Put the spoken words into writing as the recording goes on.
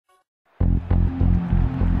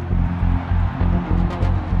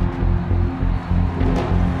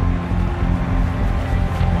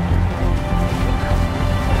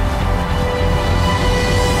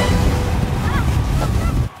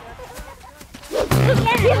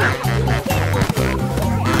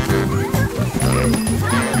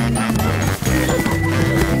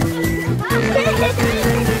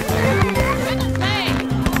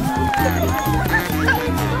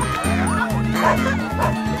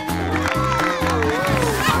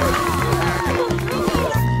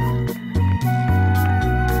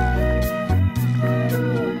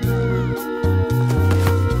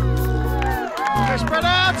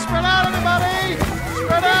Spread out, everybody!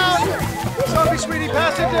 Spread out! Sophie, sweetie,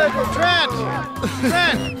 pass it to Trent!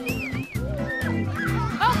 Trent!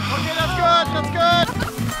 Okay, that's good, that's good!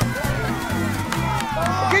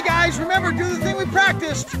 Okay, guys, remember, do the thing we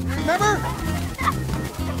practiced. Remember?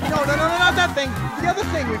 No, not that thing. The other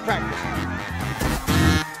thing we practiced.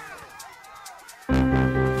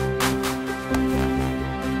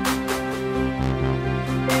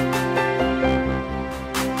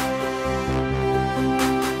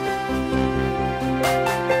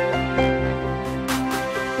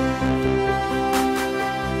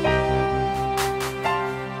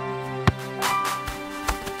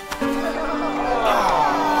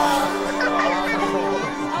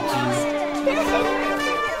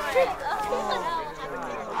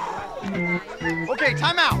 Okay,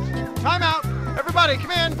 time out. Time out. Everybody,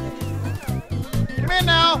 come in. Come in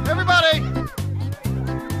now, everybody.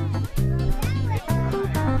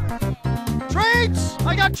 Treats!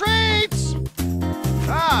 I got treats!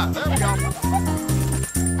 Ah, there we go.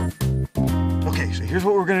 Okay, so here's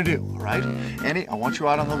what we're gonna do, all right? Andy, I want you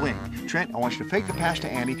out on the wing. Trent, I want you to fake the pass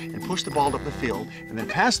to Andy and push the ball up the field, and then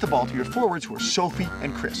pass the ball to your forwards, who are Sophie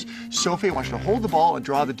and Chris. Sophie, I want you to hold the ball and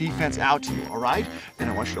draw the defense out to you, all right? Then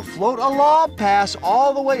I want you to float a lob pass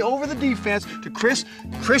all the way over the defense to Chris.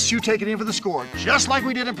 Chris, you take it in for the score, just like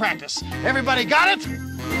we did in practice. Everybody got it?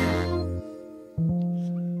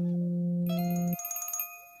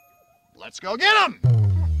 Let's go get him!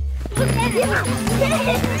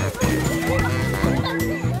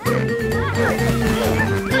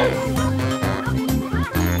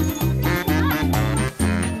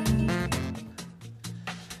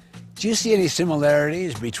 Do you see any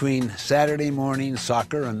similarities between Saturday morning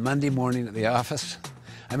soccer and Monday morning at the office?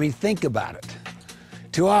 I mean, think about it.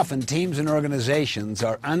 Too often, teams and organizations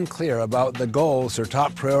are unclear about the goals their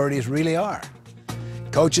top priorities really are.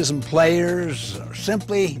 Coaches and players are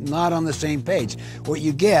simply not on the same page. What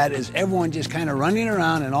you get is everyone just kind of running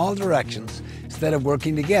around in all directions instead of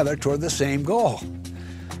working together toward the same goal.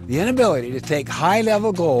 The inability to take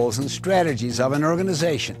high-level goals and strategies of an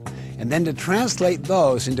organization and then to translate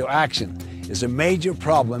those into action is a major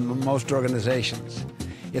problem in most organizations.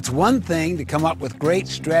 It's one thing to come up with great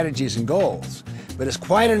strategies and goals, but it's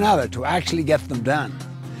quite another to actually get them done.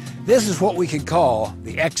 This is what we could call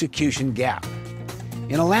the execution gap.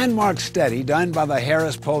 In a landmark study done by the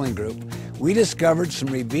Harris Polling Group, we discovered some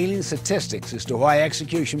revealing statistics as to why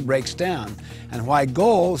execution breaks down and why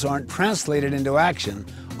goals aren't translated into action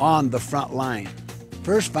on the front line.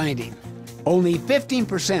 First finding, only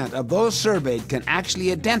 15% of those surveyed can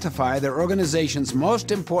actually identify their organization's most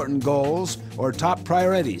important goals or top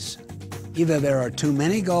priorities. Either there are too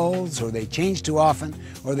many goals, or they change too often,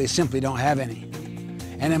 or they simply don't have any.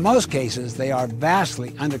 And in most cases, they are vastly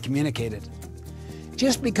undercommunicated.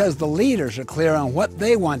 Just because the leaders are clear on what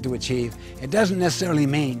they want to achieve, it doesn't necessarily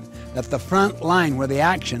mean that the front line where the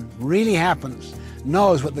action really happens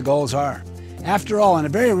knows what the goals are. After all, in a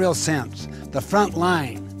very real sense, the front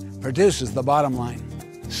line produces the bottom line.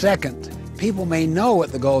 Second, people may know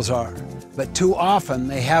what the goals are, but too often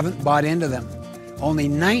they haven't bought into them. Only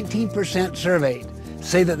 19% surveyed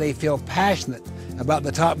say that they feel passionate about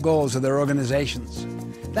the top goals of their organizations.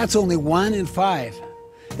 That's only 1 in 5.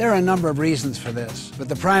 There are a number of reasons for this, but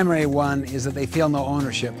the primary one is that they feel no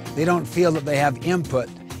ownership. They don't feel that they have input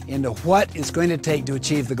into what it's going to take to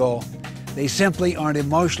achieve the goal. They simply aren't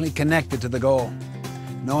emotionally connected to the goal.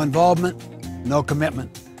 No involvement, no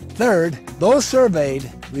commitment. Third, those surveyed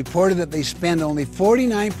reported that they spend only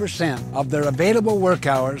 49% of their available work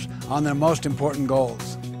hours on their most important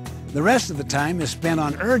goals. The rest of the time is spent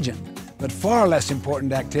on urgent, but far less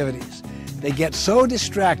important activities. They get so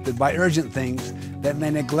distracted by urgent things that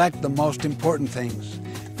they neglect the most important things.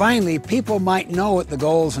 Finally, people might know what the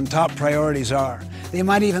goals and top priorities are. They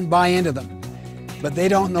might even buy into them, but they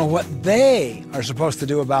don't know what they are supposed to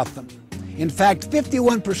do about them. In fact,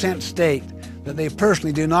 51% state that they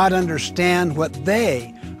personally do not understand what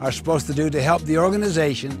they are supposed to do to help the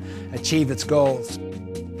organization achieve its goals.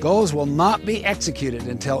 Goals will not be executed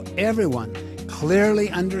until everyone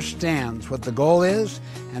clearly understands what the goal is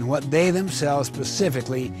and what they themselves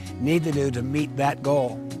specifically need to do to meet that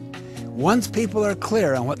goal. Once people are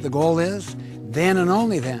clear on what the goal is, then and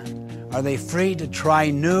only then are they free to try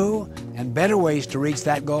new and better ways to reach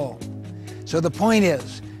that goal. So the point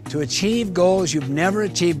is, to achieve goals you've never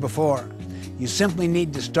achieved before, you simply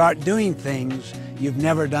need to start doing things you've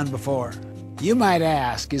never done before. You might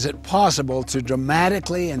ask, is it possible to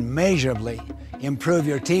dramatically and measurably improve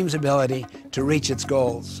your team's ability to reach its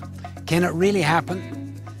goals? Can it really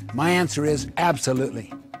happen? My answer is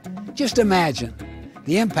absolutely. Just imagine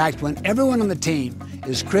the impact when everyone on the team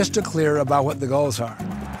is crystal clear about what the goals are.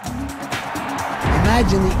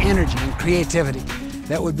 Imagine the energy and creativity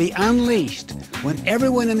that would be unleashed when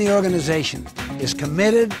everyone in the organization is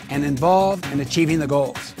committed and involved in achieving the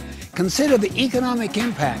goals. Consider the economic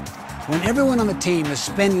impact when everyone on the team is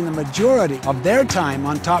spending the majority of their time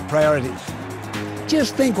on top priorities.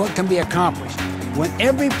 Just think what can be accomplished when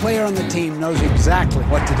every player on the team knows exactly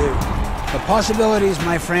what to do. The possibilities,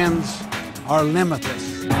 my friends, are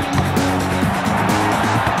limitless.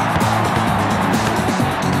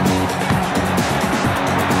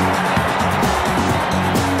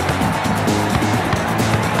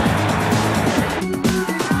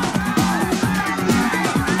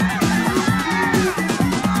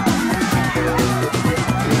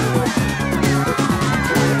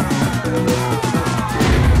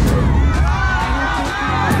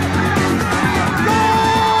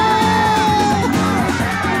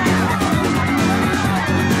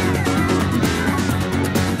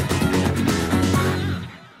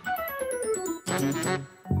 Thank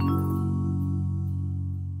you.